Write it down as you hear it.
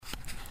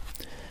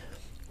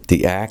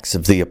The Acts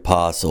of the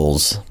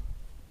Apostles,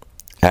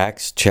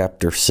 Acts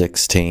chapter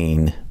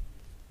 16.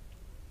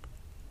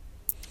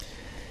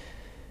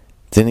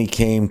 Then he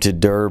came to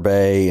Derbe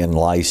and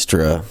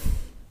Lystra,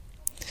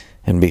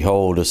 and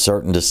behold, a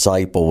certain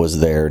disciple was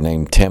there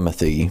named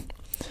Timothy,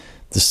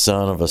 the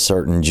son of a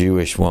certain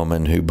Jewish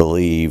woman who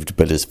believed,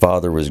 but his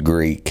father was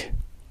Greek.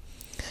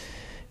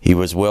 He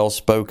was well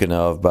spoken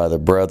of by the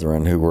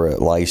brethren who were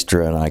at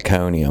Lystra and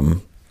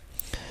Iconium,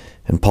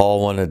 and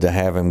Paul wanted to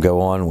have him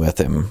go on with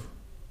him.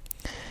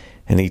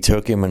 And he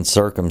took him and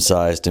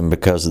circumcised him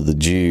because of the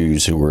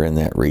Jews who were in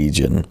that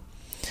region,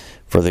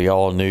 for they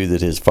all knew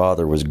that his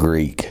father was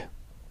Greek.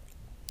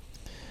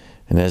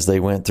 And as they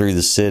went through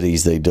the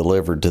cities, they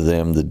delivered to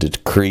them the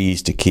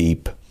decrees to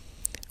keep,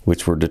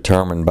 which were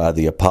determined by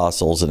the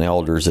apostles and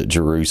elders at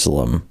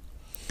Jerusalem.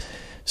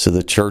 So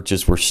the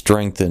churches were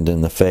strengthened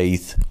in the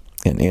faith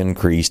and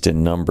increased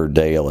in number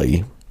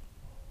daily.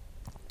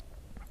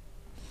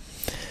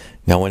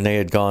 Now when they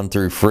had gone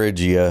through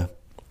Phrygia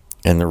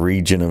and the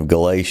region of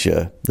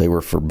Galatia, they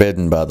were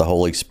forbidden by the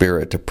Holy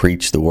Spirit to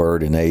preach the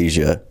word in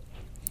Asia.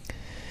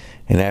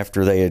 And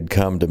after they had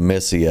come to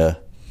Mysia,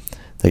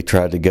 they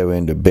tried to go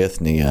into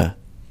Bithynia,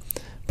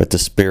 but the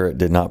Spirit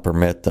did not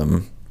permit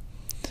them.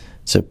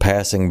 So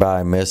passing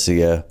by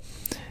Mysia,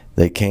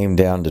 they came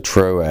down to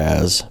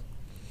Troas,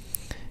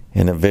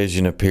 and a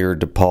vision appeared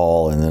to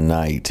Paul in the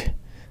night.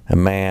 A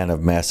man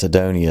of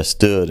Macedonia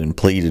stood and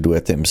pleaded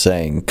with him,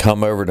 saying,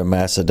 "Come over to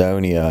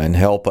Macedonia and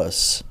help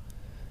us."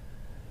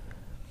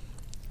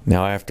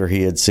 Now after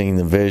he had seen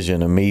the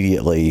vision,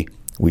 immediately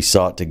we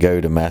sought to go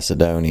to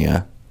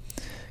Macedonia,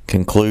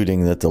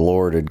 concluding that the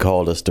Lord had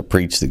called us to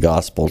preach the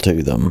gospel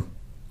to them.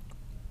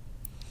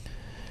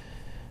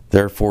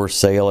 Therefore,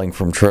 sailing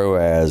from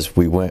Troas,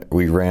 we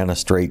ran a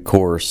straight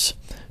course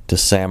to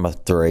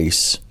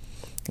Samothrace,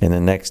 and the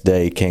next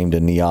day came to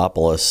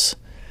Neapolis,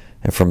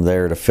 and from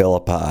there to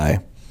Philippi,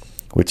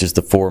 which is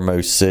the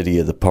foremost city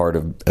of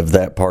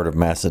that part of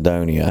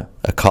Macedonia,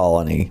 a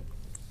colony.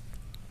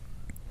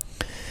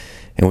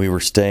 And we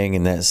were staying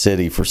in that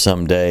city for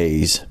some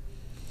days.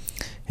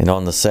 And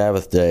on the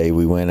Sabbath day,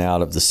 we went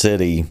out of the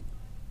city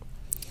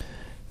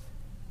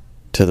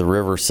to the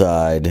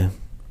riverside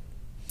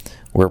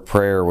where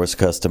prayer was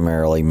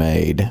customarily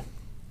made.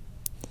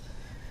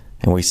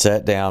 And we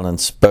sat down and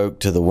spoke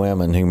to the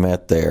women who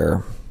met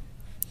there.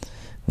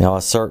 Now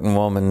a certain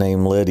woman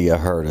named Lydia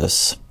heard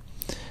us.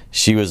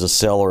 She was a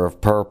seller of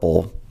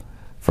purple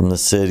from the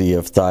city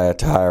of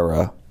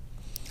Thyatira,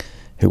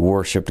 who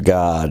worshipped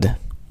God.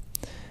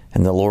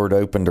 And the Lord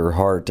opened her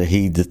heart to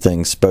heed the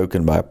things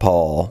spoken by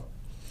Paul.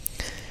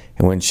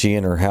 And when she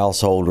and her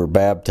household were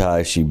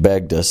baptized, she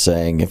begged us,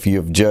 saying, "If you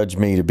have judged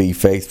me to be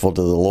faithful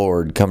to the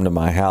Lord, come to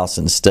my house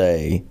and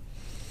stay."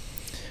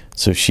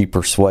 So she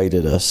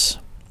persuaded us.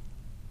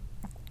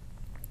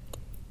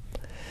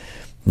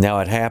 Now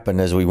it happened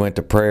as we went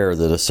to prayer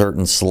that a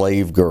certain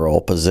slave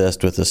girl,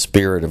 possessed with a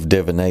spirit of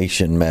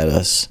divination, met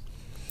us,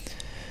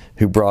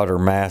 who brought her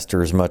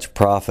masters much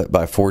profit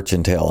by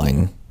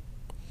fortune-telling.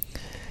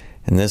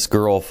 And this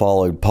girl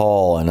followed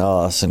Paul and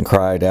us and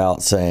cried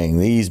out, saying,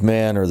 "These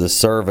men are the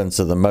servants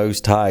of the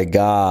Most High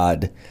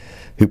God,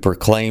 who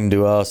proclaim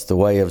to us the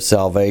way of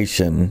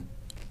salvation."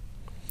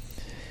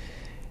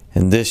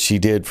 And this she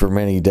did for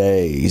many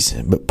days.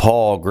 But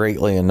Paul,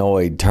 greatly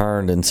annoyed,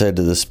 turned and said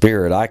to the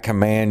Spirit, "I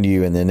command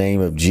you in the name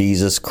of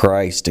Jesus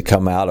Christ to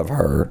come out of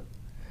her."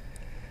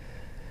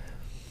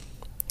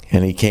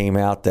 And he came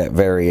out that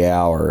very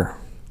hour.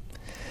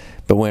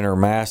 But when her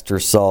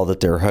masters saw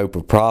that their hope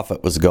of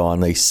profit was gone,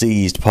 they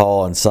seized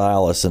Paul and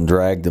Silas and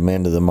dragged them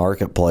into the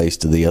marketplace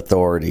to the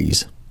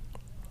authorities.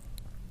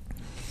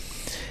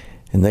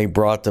 And they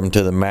brought them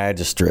to the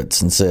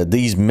magistrates and said,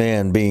 "These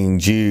men, being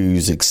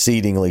Jews,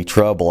 exceedingly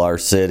trouble our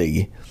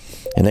city,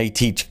 and they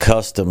teach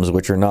customs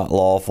which are not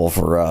lawful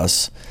for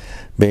us,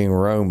 being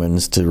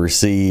Romans, to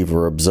receive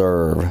or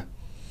observe."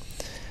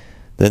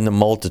 Then the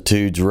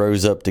multitudes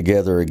rose up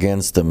together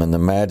against them, and the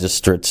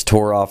magistrates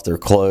tore off their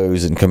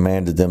clothes and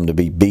commanded them to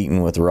be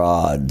beaten with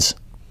rods.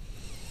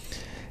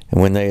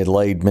 And when they had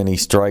laid many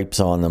stripes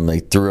on them, they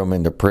threw them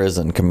into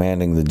prison,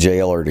 commanding the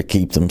jailer to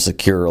keep them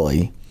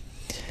securely.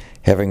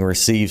 Having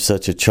received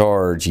such a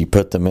charge, he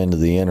put them into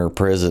the inner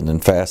prison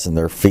and fastened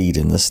their feet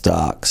in the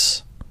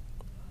stocks.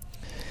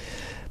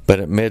 But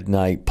at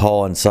midnight,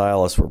 Paul and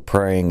Silas were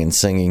praying and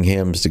singing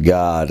hymns to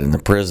God, and the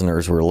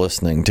prisoners were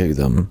listening to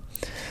them.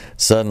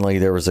 Suddenly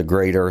there was a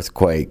great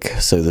earthquake,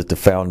 so that the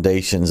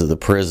foundations of the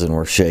prison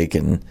were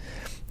shaken,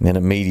 and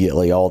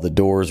immediately all the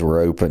doors were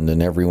opened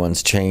and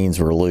everyone's chains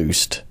were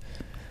loosed.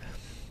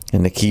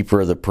 And the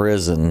keeper of the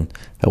prison,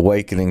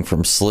 awakening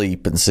from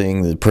sleep and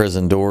seeing the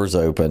prison doors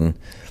open,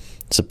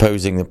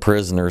 supposing the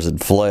prisoners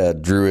had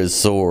fled, drew his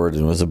sword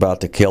and was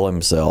about to kill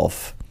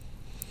himself.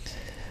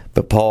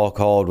 But Paul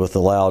called with a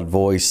loud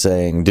voice,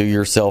 saying, "Do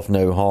yourself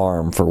no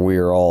harm, for we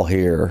are all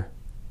here."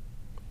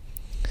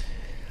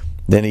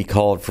 Then he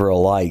called for a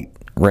light,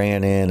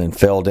 ran in, and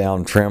fell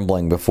down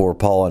trembling before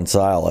Paul and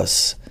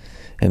Silas.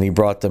 And he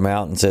brought them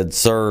out and said,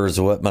 "Sirs,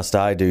 what must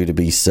I do to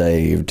be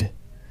saved?"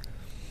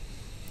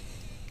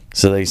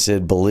 So they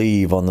said,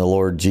 "Believe on the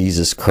Lord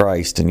Jesus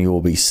Christ, and you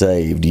will be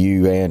saved,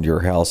 you and your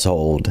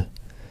household."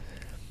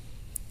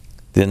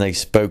 Then they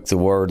spoke the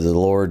word of the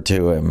Lord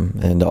to him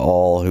and to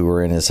all who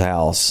were in his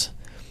house.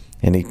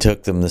 And he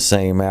took them the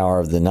same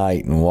hour of the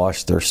night and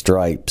washed their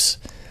stripes.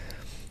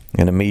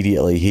 And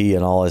immediately he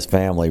and all his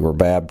family were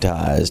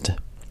baptized.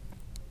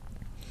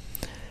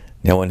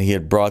 Now when he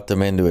had brought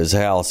them into his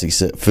house, he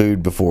set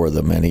food before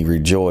them, and he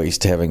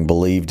rejoiced, having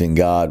believed in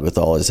God with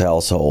all his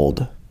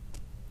household.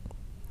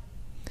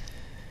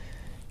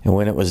 And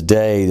when it was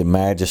day, the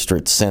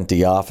magistrates sent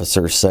the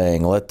officers,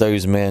 saying, "Let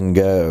those men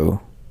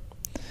go."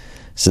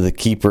 So the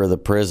keeper of the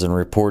prison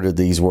reported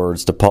these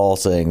words to Paul,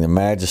 saying, "The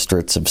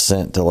magistrates have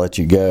sent to let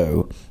you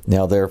go.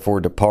 Now therefore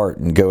depart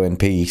and go in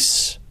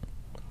peace."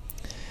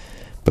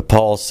 But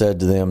Paul said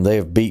to them, "They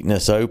have beaten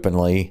us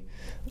openly,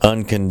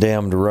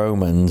 uncondemned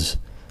Romans,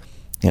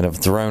 and have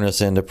thrown us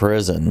into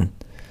prison.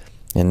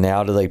 And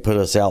now do they put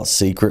us out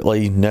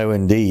secretly? No,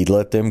 indeed.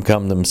 Let them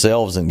come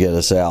themselves and get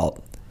us out."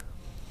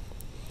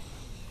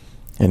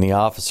 And the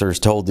officers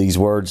told these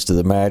words to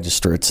the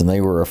magistrates, and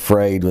they were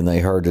afraid when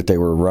they heard that they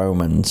were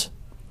Romans.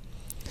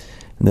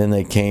 And then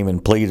they came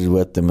and pleaded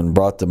with them and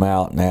brought them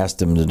out and asked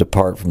them to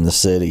depart from the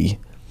city.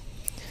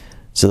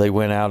 So they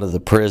went out of the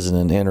prison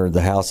and entered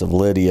the house of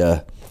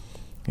Lydia.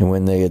 And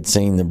when they had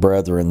seen the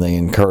brethren, they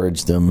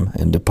encouraged them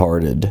and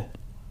departed.